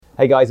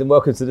Hey guys, and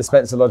welcome to the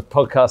Spencer Lodge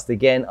podcast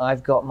again.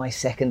 I've got my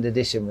second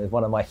edition with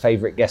one of my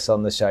favourite guests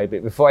on the show,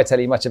 but before I tell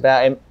you much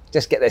about him,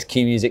 just get this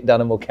cue music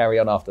done and we'll carry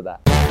on after that.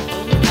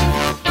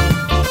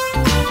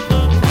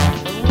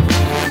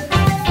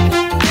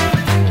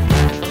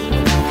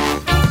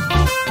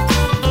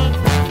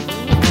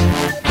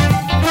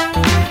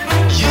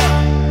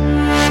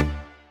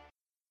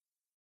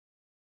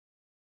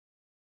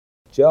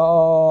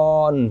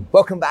 John,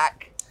 welcome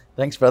back.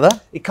 Thanks, brother.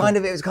 It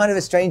was kind of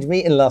a strange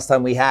meeting last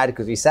time we had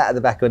because we sat at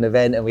the back of an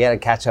event and we had a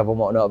catch up and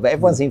whatnot, but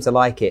everyone seems to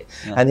like it.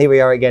 Yeah. And here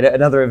we are again at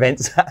another event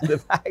sat at the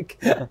back.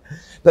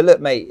 But look,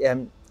 mate,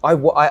 I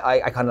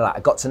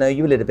got to know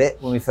you a little bit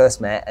when we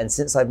first met, and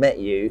since I've met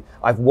you,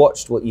 I've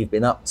watched what you've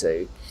been up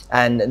to.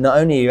 And not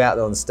only are you out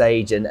there on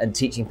stage and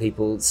teaching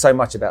people so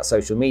much about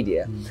social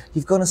media,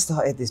 you've gone and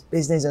started this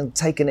business and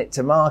taken it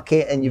to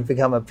market, and you've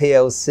become a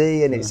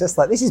PLC, and it's just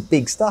like, this is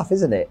big stuff,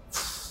 isn't it?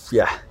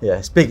 Yeah,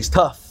 it's big, it's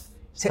tough.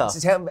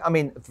 I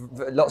mean,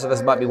 lots of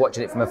us might be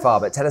watching it from afar,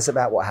 but tell us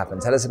about what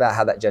happened. Tell us about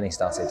how that journey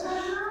started.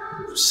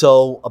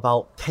 So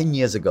about 10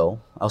 years ago,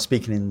 I was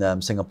speaking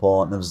in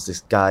Singapore, and there was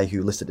this guy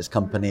who listed his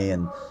company,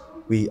 and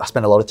I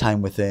spent a lot of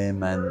time with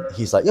him, and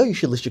he's like, yo, you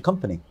should list your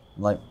company.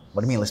 I'm like,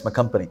 what do you mean list my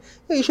company?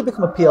 Yeah, you should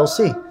become a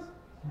PLC.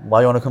 Why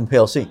do you want to become a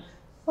PLC?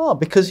 Oh,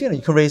 because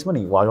you can raise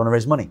money. Why do you want to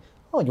raise money?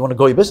 Oh, you want to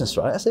grow your business,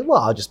 right? I said,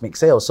 well, I'll just make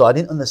sales. So I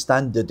didn't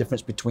understand the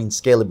difference between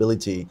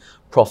scalability,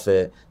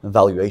 profit, and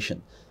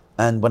valuation.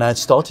 And when I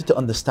started to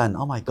understand,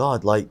 oh my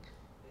God, like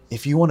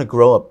if you want to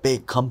grow a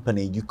big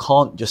company, you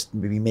can't just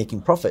be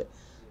making profit.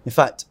 In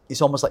fact,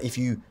 it's almost like if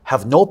you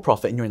have no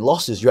profit and you're in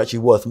losses, you're actually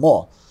worth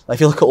more. Like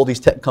if you look at all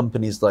these tech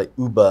companies like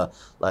Uber,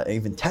 like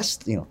even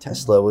Tesla,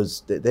 Tesla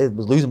was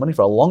losing money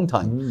for a long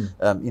time.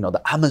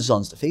 The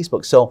Amazons, the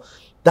Facebook. So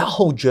that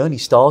whole journey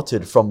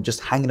started from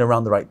just hanging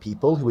around the right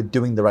people who were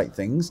doing the right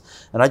things.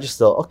 And I just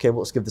thought, okay, well,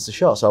 let's give this a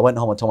shot. So I went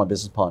home and told my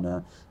business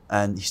partner,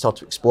 and he started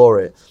to explore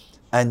it.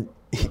 And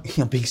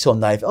being so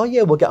naive, oh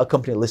yeah, we'll get our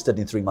company listed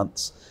in 3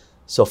 months.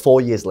 So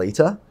 4 years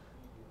later,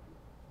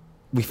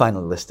 we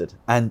finally listed.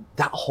 And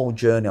that whole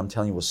journey, I'm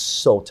telling you, was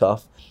so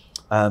tough.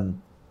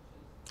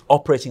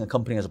 Operating a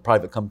company as a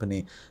private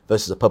company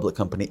versus a public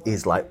company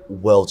is like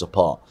worlds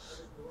apart.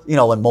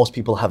 When most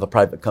people have a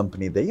private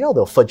company,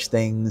 they'll fudge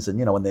things, and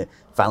when they're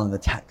filing the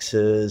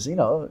taxes,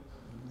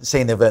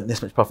 saying they've earned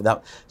this much profit.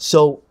 That.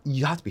 So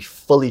you have to be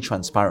fully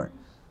transparent.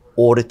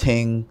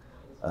 Auditing,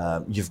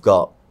 you've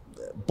got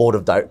board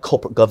of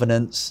corporate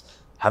governance,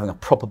 having a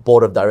proper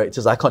board of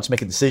directors. I can't just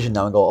make a decision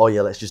now and go, oh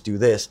yeah, let's just do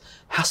this. It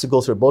has to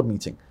go through a board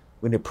meeting.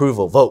 We need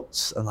approval,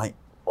 votes. And like,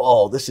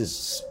 oh, this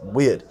is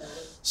weird.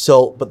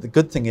 So, but the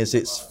good thing is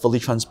it's fully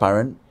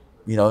transparent.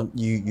 You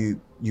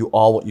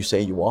are what you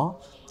say you are.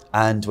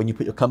 And when you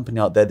put your company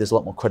out there, there's a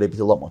lot more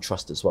credibility, a lot more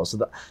trust as well. So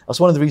that's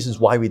one of the reasons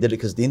why we did it,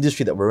 because the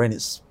industry that we're in,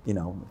 it's,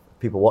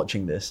 people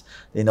watching this,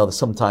 they know that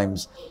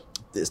sometimes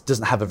this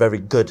doesn't have a very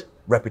good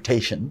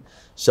reputation.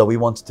 So we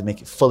wanted to make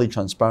it fully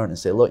transparent and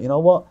say, look, you know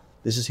what?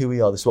 This is who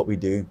we are. This is what we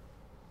do.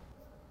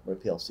 We're a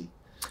PLC.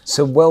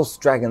 So Wealth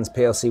Dragons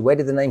PLC, where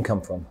did the name come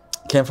from?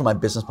 Came from my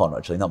business partner,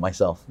 actually, not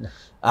myself.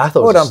 I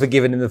thought well done for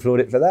giving him the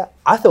plaudit for that.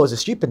 I thought it was a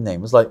stupid name.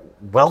 It was like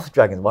Wealth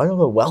Dragons. Why don't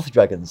we go Wealth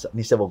Dragons? And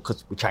he said, well,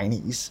 because we're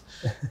Chinese,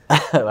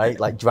 right?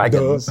 Like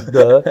dragons.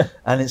 Duh.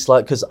 And it's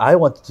like, because I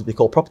wanted to be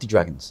called Property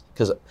Dragons.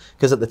 Because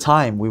at the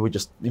time, we were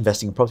just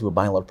investing in property. We were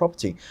buying a lot of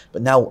property.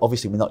 But now,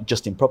 obviously, we're not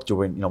just in property.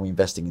 We're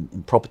investing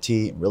in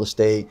property, in real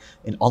estate,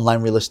 in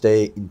online real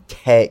estate, in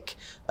tech,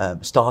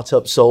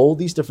 startups. So all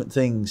these different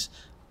things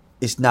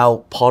is now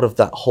part of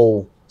that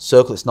whole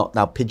circle. It's not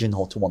now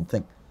pigeonholed to one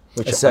thing,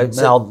 which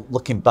now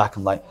looking back,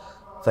 I'm like,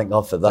 thank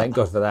God for that. Thank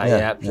God for that.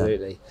 Yeah,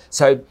 absolutely. Yeah.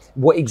 So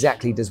what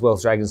exactly does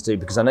Wealth Dragons do?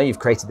 Because I know you've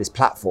created this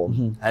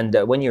platform, and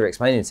when you were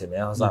explaining it to me,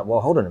 I was like, well,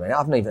 hold on a minute.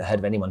 I've not even heard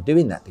of anyone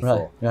doing that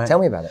before. Right. Tell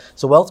me about it.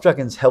 So Wealth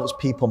Dragons helps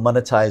people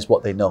monetize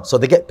what they know. So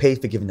they get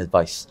paid for giving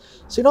advice.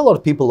 So a lot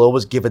of people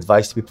always give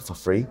advice to people for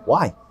free.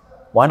 Why?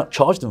 Why not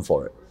charge them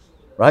for it?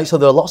 Right, so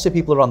there are lots of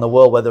people around the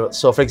world.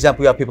 For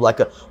example, we have people like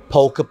a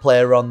poker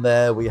player on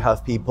there. We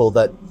have people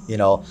that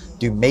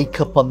do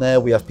makeup on there.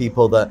 We have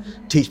people that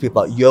teach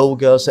people about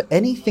yoga. So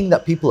anything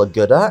that people are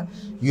good at,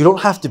 you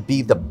don't have to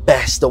be the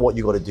best at what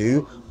you got to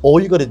do.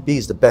 All you got to be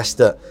is the best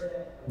at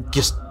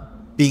just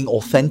being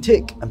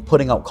authentic and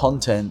putting out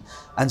content.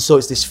 And so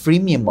it's this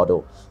freemium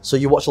model. So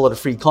you watch a lot of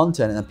free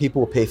content, and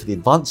people will pay for the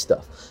advanced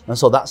stuff. And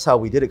so that's how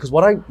we did it. Because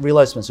what I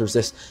realized, Spencer, is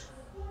this: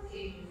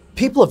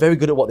 people are very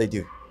good at what they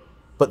do,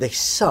 but they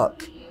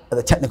suck at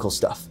the technical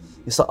stuff.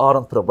 It's like, oh, I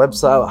don't put a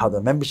website, how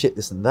the membership,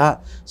 this and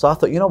that. So I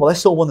thought,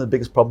 let's solve one of the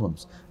biggest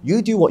problems.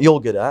 You do what you're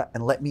good at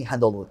and let me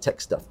handle all the tech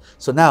stuff.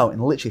 So now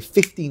in literally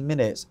 15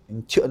 minutes,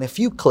 in a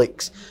few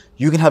clicks,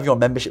 you can have your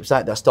membership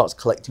site that starts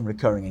collecting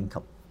recurring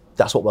income.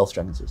 That's what Wealth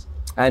Dragons is.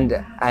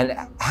 And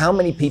how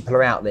many people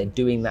are out there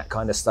doing that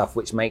kind of stuff,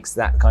 which makes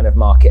that kind of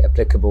market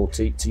applicable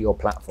to your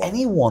platform?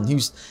 Anyone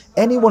who's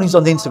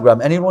on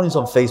Instagram, anyone who's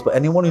on Facebook,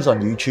 anyone who's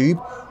on YouTube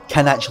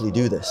can actually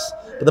do this.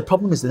 But the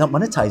problem is they're not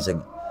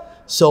monetizing.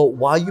 So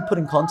why are you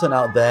putting content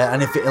out there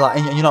and if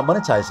and you're not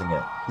monetizing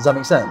it? Does that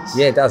make sense?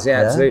 Yeah, it does.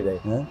 Yeah, absolutely.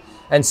 Yeah.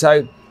 And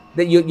so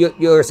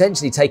you're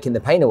essentially taking the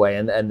pain away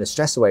and the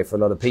stress away for a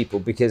lot of people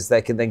because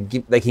they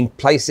can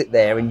place it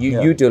there and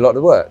you do a lot of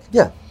the work.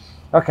 Yeah.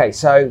 Okay,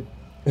 so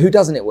who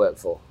doesn't it work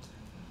for?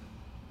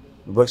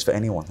 It works for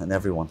anyone and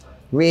everyone.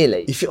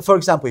 Really? For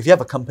example, if you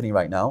have a company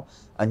right now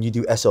and you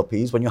do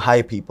SOPs, when you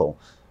hire people,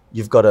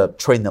 you've got to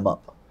train them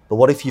up. But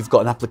what if you've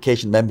got an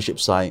application membership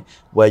site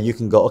where you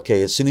can go,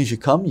 okay, as soon as you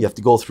come, you have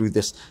to go through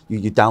this,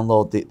 you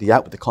download the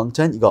app with the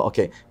content, you go,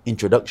 okay,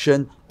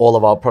 introduction, all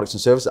of our products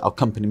and services, our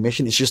company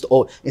mission,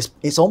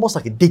 it's almost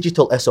like a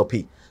digital SOP.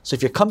 So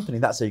if you're a company,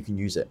 that's how you can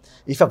use it.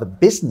 If you have a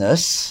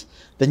business,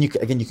 then you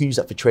can use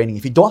that for training.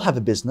 If you don't have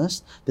a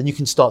business, then you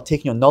can start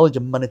taking your knowledge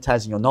and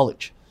monetizing your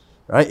knowledge.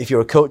 Right? If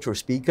you're a coach or a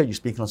speaker, you're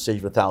speaking on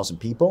stage with 1,000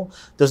 people.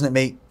 Doesn't it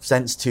make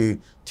sense to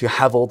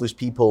have all those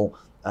people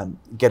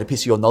get a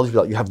piece of your knowledge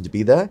without you having to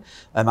be there?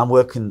 I'm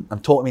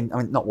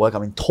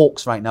in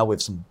talks right now with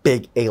some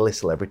big A-list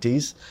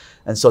celebrities,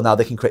 and so now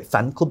they can create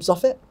fan clubs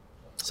off it,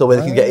 so where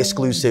they can get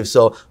exclusive.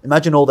 So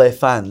imagine all their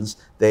fans.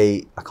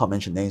 I can't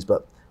mention names,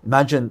 but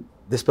imagine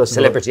this person.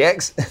 Celebrity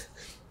X.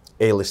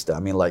 A-lister. I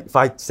mean, like if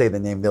I say the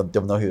name, they'll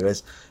know who it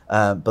is.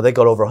 But they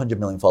got over 100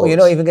 million followers. Well, you're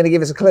not even going to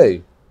give us a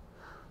clue.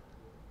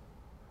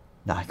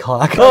 No, I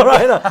can't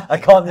right now. I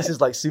can't. This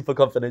is like super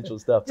confidential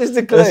stuff. Just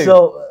a clue.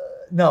 So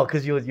no,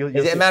 because you. Is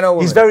it a man or a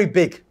woman? He's very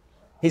big.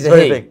 He's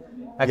very he. big.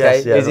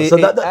 Okay. Yes, so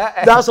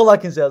that's all I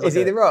can say. Is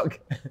he The Rock?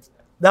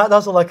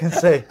 That's all I can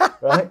say,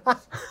 right?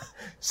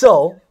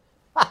 So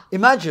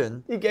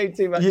imagine. You gave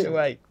too much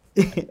away.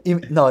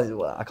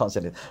 No, I can't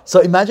say it.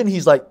 So imagine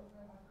he's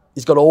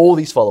got all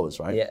these followers,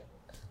 right? Yeah.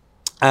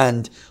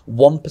 And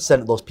 1%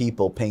 of those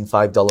people paying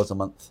 $5 a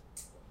month,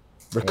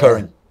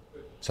 recurring. Yeah.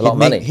 It's a lot of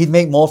money. He'd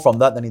make more from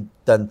that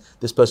than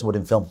this person would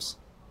in films.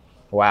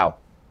 Wow.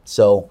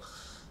 So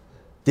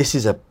this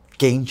is a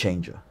game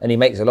changer. And he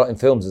makes a lot in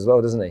films as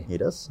well, doesn't he? He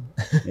does.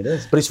 He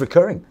does. But it's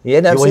recurring. Yeah,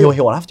 no, he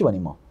won't have to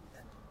anymore.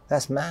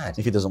 That's mad.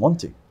 If he doesn't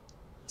want to.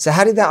 So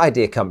how did that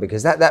idea come?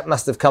 Because that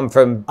must have come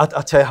from...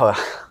 I'll tell you how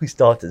we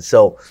started.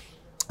 So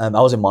I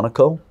was in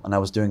Monaco and I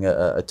was doing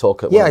a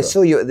talk at... Yeah, I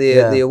saw you at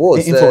the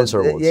awards.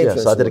 Influencer Awards, yeah.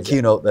 So I did a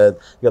keynote there.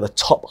 You got the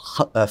top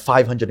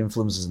 500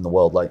 influencers in the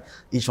world. Like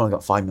each one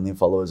got 5 million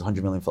followers,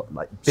 100 million followers.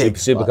 Like big.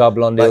 Supercar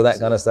Blondie, all that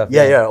kind of stuff.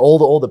 Yeah,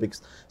 all the big...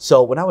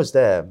 So when I was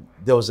there,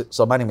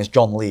 so my name is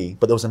John Lee,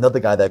 but there was another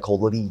guy there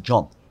called Lee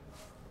John,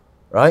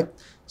 right?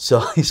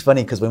 So it's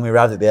funny because when we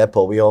arrived at the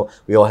airport, we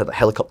all had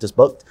helicopters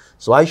booked.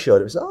 So I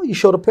showed up. I said, "Oh, you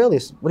showed up early."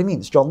 Said, "What do you mean?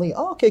 It's John Lee."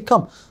 "Oh, okay,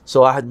 come."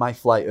 So I had my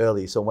flight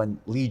early. So when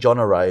Lee John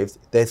arrived,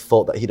 they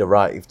thought that he'd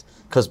arrived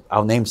because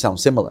our names sound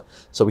similar.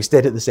 So we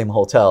stayed at the same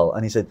hotel,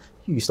 and he said,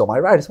 "You stole my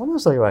ride." I said, "When did I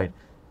steal your ride?"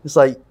 It's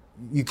like,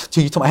 you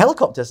took my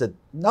helicopter. I said,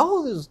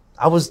 "No,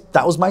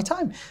 that was my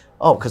time."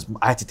 "Oh, because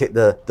I had to take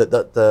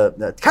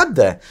the cab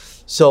there."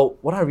 So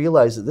what I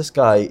realized that this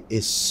guy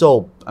is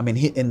so. I mean,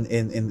 in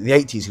the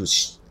 80s, he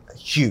was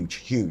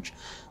huge.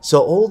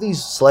 So all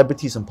these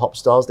celebrities and pop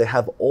stars, they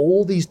have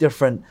all these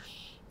different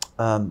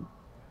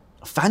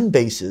fan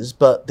bases,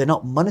 but they're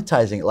not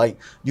monetizing it. Like,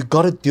 you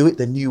got to do it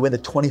the new way, the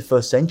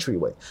 21st century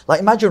way. Like,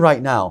 imagine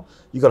right now,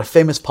 you got a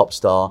famous pop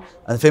star,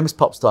 and the famous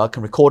pop star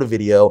can record a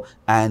video,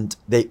 and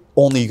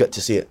only you get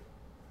to see it.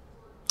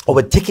 Or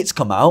when tickets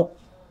come out,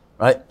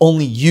 right,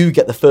 only you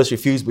get the first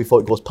refusal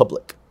before it goes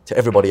public to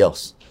everybody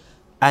else.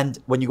 And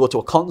when you go to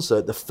a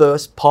concert, the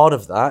first part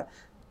of that,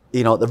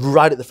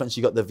 right at the front,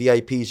 so you got the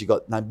VIPs,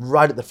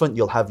 right at the front,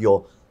 you'll have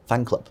your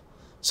fan club.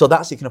 So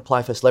you can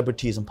apply for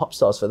celebrities and pop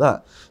stars for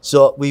that.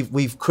 So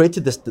we've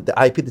created this, the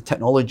IP, the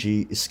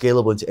technology is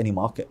scalable into any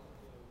market.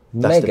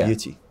 That's the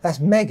beauty.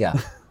 That's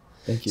mega.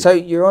 Thank you. So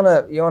you're on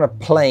a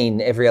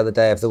plane every other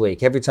day of the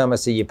week. Every time I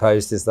see you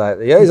post, it's like,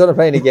 he's on a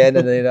plane again,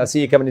 and then I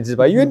see you coming into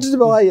Dubai. You're into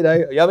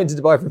Dubai, I'm into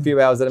Dubai for a few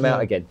hours, then I'm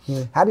out again.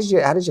 Yeah. How does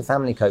your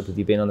family cope with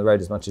you being on the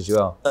road as much as you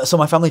are? So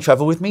my family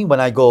travel with me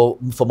when I go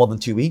for more than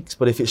 2 weeks.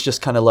 But if it's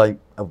just kind of like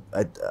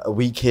a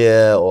week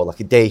here or like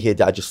a day here,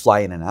 I just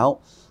fly in and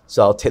out.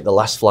 So I'll take the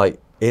last flight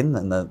in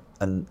and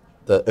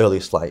the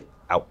earliest flight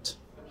out.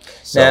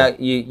 So, now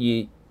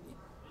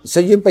So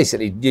you're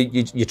basically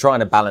you're trying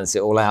to balance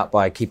it all out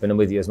by keeping them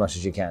with you as much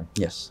as you can.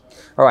 Yes.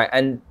 All right,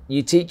 and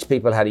you teach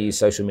people how to use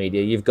social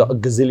media. You've got a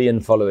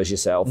gazillion followers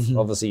yourself. Mm-hmm.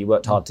 Obviously, you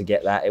worked hard to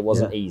get that. It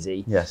wasn't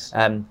easy. Yes.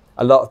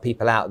 A lot of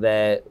people out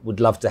there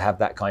would love to have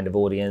that kind of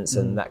audience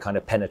and that kind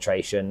of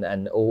penetration,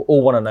 and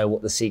all want to know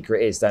what the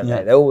secret is, don't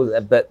they? They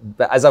all, but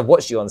as I've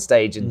watched you on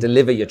stage and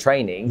deliver your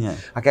training,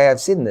 okay,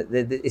 I've seen that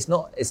it's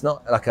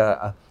not like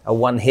a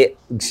one-hit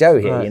show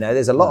here. Right.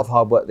 There's a lot of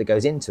hard work that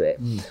goes into it.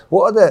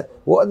 What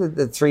are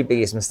the 3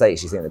 biggest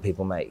mistakes you think that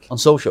people make on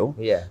social?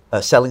 Yeah,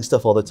 selling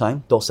stuff all the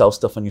time. Don't sell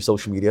stuff on your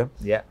social media.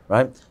 Yeah.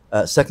 Right.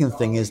 Second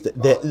thing is that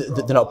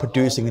they're not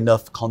producing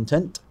enough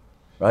content.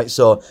 Right.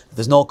 So if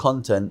there's no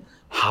content,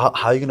 how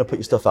are you going to put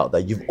your stuff out there?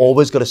 You've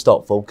always got to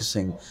start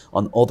focusing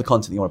on all the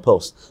content you want to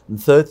post. And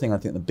the third thing, I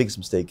think the biggest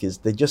mistake is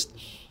they're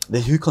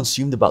too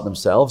consumed about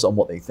themselves on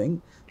what they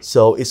think.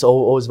 So it's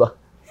always about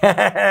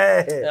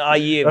Are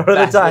you? Another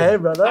bastard. tie, hey,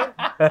 brother.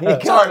 You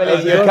can't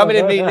believe you're coming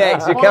to me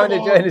next. You're coming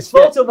to join us.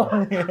 Photo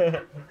money.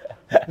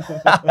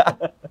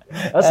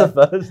 That's the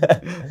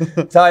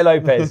first. Ty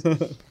Lopez.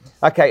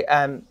 Okay,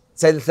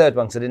 say the third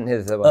one, because I didn't hear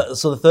the third one.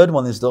 So the third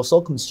one is they're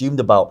so consumed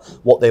about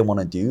what they want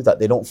to do that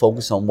they don't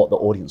focus on what the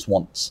audience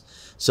wants.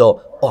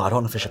 So, I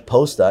don't know if I should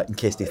post that in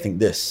case they think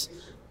this.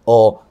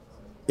 Or,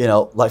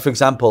 like for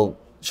example,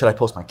 should I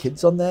post my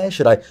kids on there?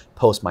 Should I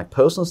post my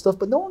personal stuff?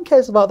 But no one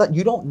cares about that.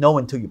 You don't know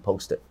until you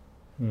post it.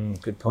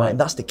 Good point. Right? And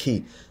that's the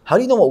key. How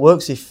do you know what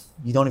works if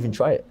you don't even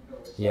try it?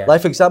 Yeah.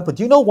 Like for example,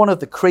 do you know one of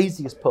the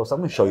craziest posts? I'm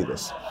going to show you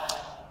this.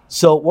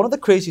 So one of the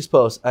craziest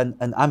posts, and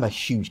I'm a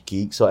huge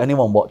geek, so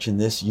anyone watching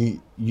this,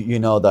 you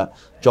know that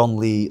John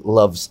Lee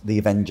loves the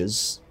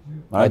Avengers.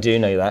 Right? I do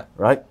know that.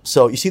 Right?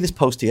 So you see this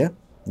post here?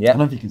 Yeah. I don't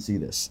know if you can see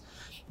this.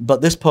 But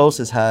this post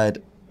has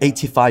had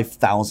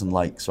 85,000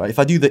 likes, right? If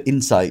I do the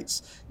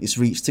insights, it's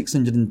reached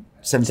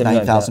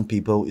 679,000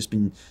 people. It's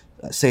been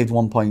saved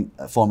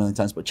 1.4 million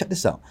times. But check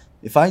this out.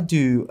 If I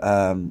do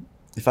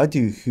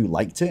who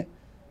liked it,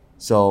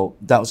 so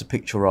that was a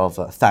picture of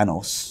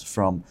Thanos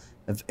from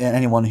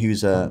anyone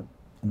who's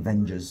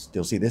Avengers,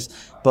 they'll see this.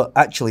 But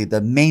actually,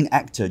 the main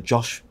actor,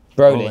 Josh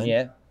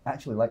Brolin,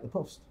 actually liked the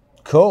post.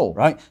 Cool.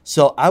 Right?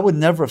 So I would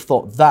never have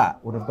thought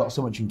that would have got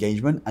so much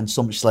engagement and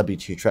so much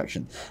celebrity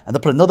attraction. And they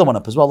put another one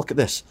up as well. Look at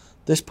this.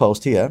 This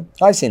post here,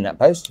 I've seen that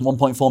post.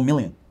 1.4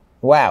 million.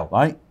 Wow.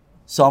 Right?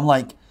 So I'm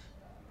like,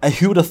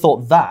 who would have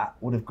thought that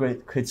would have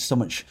created so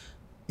much,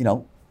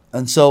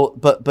 And so,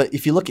 but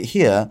if you look at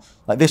here,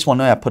 like this one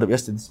I put up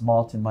yesterday, this is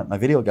Martin, my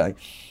video guy.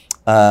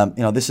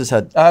 This has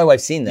had I've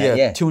seen that.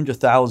 Yeah.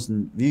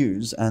 200,000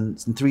 views, and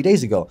it's 3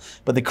 days ago.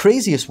 But the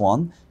craziest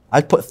one,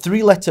 I put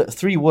three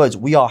words,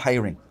 we are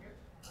hiring,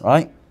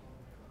 right?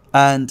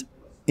 And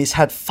it's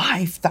had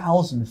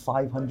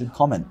 5,500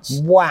 comments.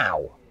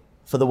 Wow.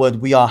 For the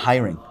word we are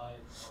hiring.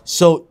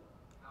 So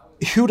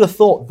who'd have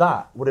thought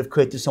that would have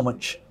created so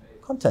much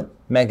content?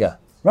 Mega.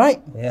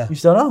 Right? Yeah. You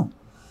still know.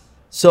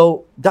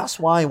 So that's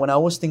why when I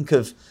always think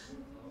of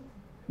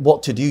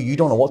what to do, you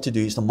don't know what to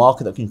do. It's the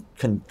market that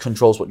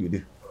controls what you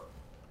do.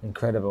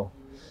 Incredible.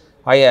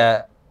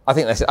 I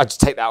think I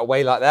just take that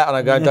away like that, and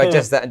I go and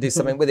digest that and do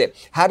something with it.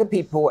 How do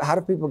people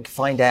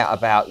find out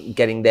about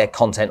getting their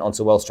content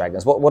onto Wealth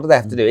Dragons? What do they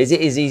have to do? Is it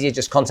easier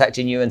just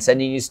contacting you and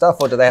sending you stuff,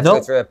 or do they have to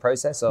go through a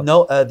process? Or?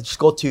 No, just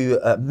go to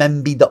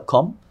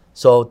memby.com.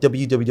 So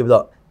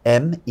www.membby.com.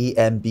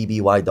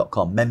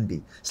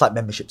 Memby. It's like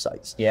membership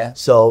sites. Yeah.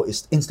 So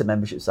it's instant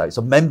membership site.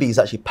 So Memby is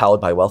actually powered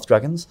by Wealth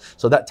Dragons.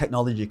 So that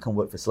technology can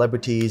work for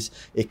celebrities.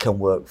 It can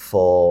work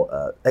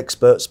for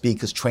expert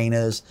speakers,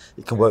 trainers.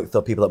 It can work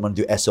for people that want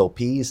to do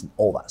SOPs and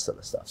all that sort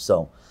of stuff.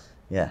 So,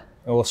 yeah.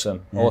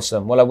 Awesome.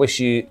 Well, I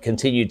wish you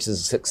continued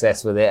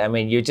success with it. I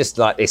mean, you're just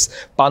like this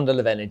bundle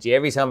of energy.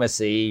 Every time I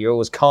see you, you're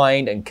always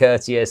kind and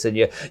courteous, and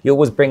you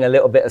always bring a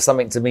little bit of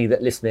something to me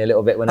that lifts me a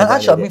little bit. When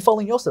I've been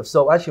following your stuff.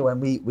 So actually, when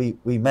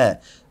we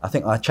met, I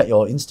think I checked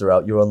your Insta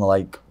out. You were on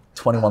like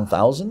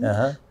 21,000,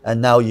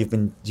 and now you've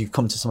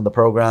come to some of the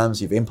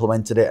programs, you've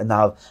implemented it, and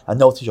now I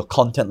noticed your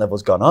content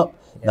level's gone up.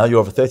 Now you're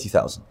over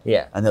 30,000.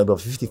 Yeah. And it'll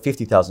be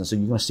 50,000. So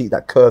you're going to see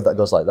that curve that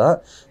goes like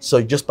that.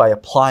 So just by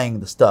applying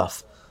the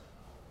stuff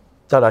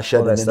that I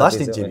shared in the last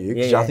interview,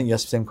 because I think you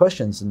asked the same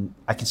questions, and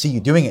I can see you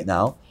doing it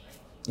now.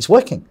 It's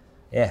working.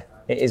 Yeah,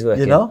 it is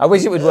working. I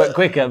wish it would work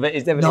quicker, but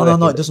it's definitely working.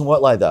 No, it doesn't work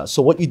like that.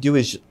 So what you do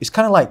is, it's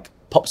kind of like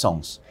pop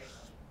songs,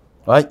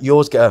 right? You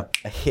always get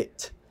a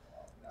hit.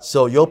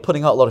 So you're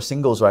putting out a lot of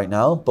singles right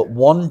now, but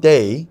one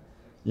day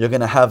you're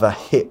going to have a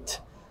hit.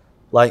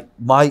 Like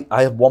I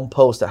have one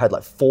post that had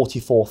like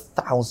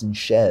 44,000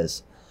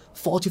 shares.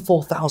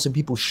 44,000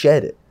 people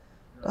shared it.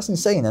 That's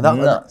insane. And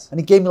and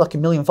it gave me like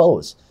 1 million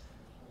followers.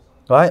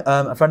 Right,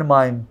 a friend of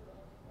mine,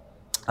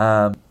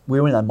 we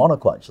were in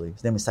Monaco actually.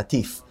 His name is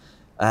Satif,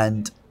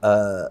 and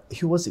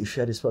who was it who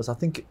shared his post? I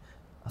think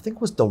it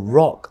was The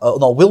Rock.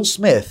 Will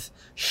Smith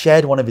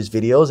shared one of his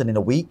videos, and in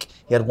a week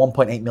he had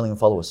 1.8 million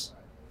followers.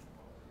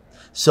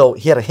 So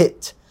he had a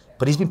hit,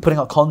 but he's been putting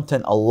out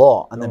content a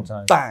lot, and then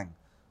bang,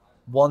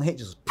 one hit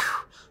just.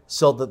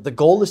 So the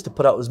goal is to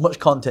put out as much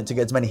content to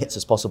get as many hits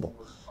as possible,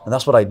 and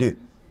that's what I do.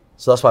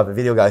 So that's why I have a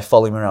video guy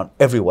following me around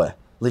everywhere,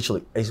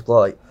 literally. Basically,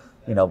 like,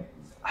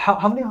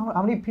 How many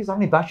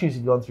batteries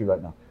have you gone through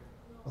right now?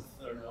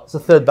 It's the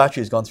third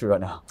battery has gone through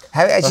right now.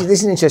 Actually, this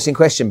is an interesting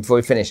question before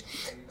we finish.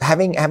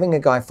 Having a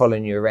guy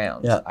following you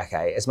around,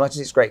 okay, as much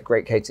as it's great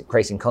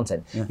creating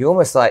content, you're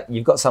almost like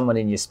you've got someone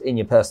in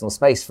your personal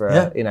space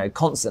for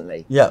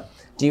constantly. Yeah.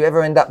 Do you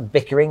ever end up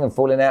bickering and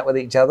falling out with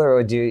each other, or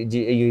are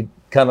you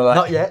kind of like?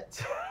 Not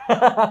yet.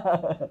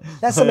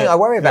 That's something I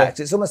worry about.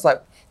 It's almost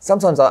like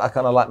sometimes I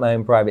kind of like my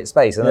own private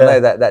space, and I know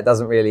that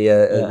doesn't really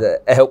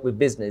help with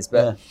business.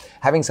 But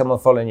having someone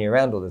following you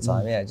around all the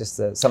time, just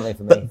something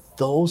for me. But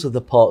those are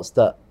the parts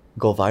that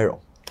go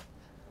viral,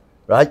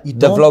 right? The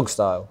vlog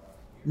style.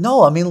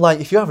 No, I mean, like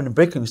if you're having a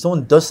breakdown,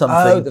 someone does something.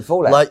 Oh, the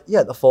fallout. Like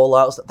the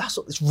fallouts.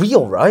 It's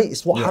real, right?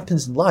 It's what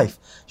happens in life.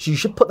 So you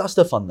should put that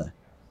stuff on there.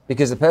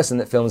 Because the person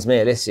that films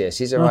me, Alicia,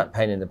 she's a right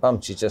pain in the bum.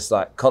 She's just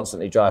like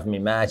constantly driving me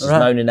mad. She's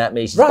moaning at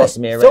me. She's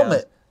bossing me around. Film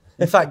it.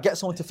 In fact, get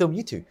someone to film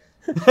you two.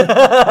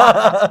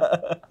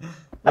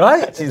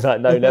 Right? She's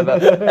like, no,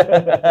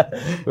 never.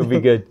 Would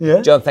be good.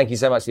 Yeah. John, thank you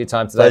so much for your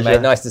time today,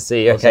 mate. Nice to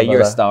see you. Okay, you're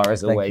a star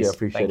as Thank always. you. I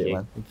appreciate it,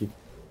 man. Thank you.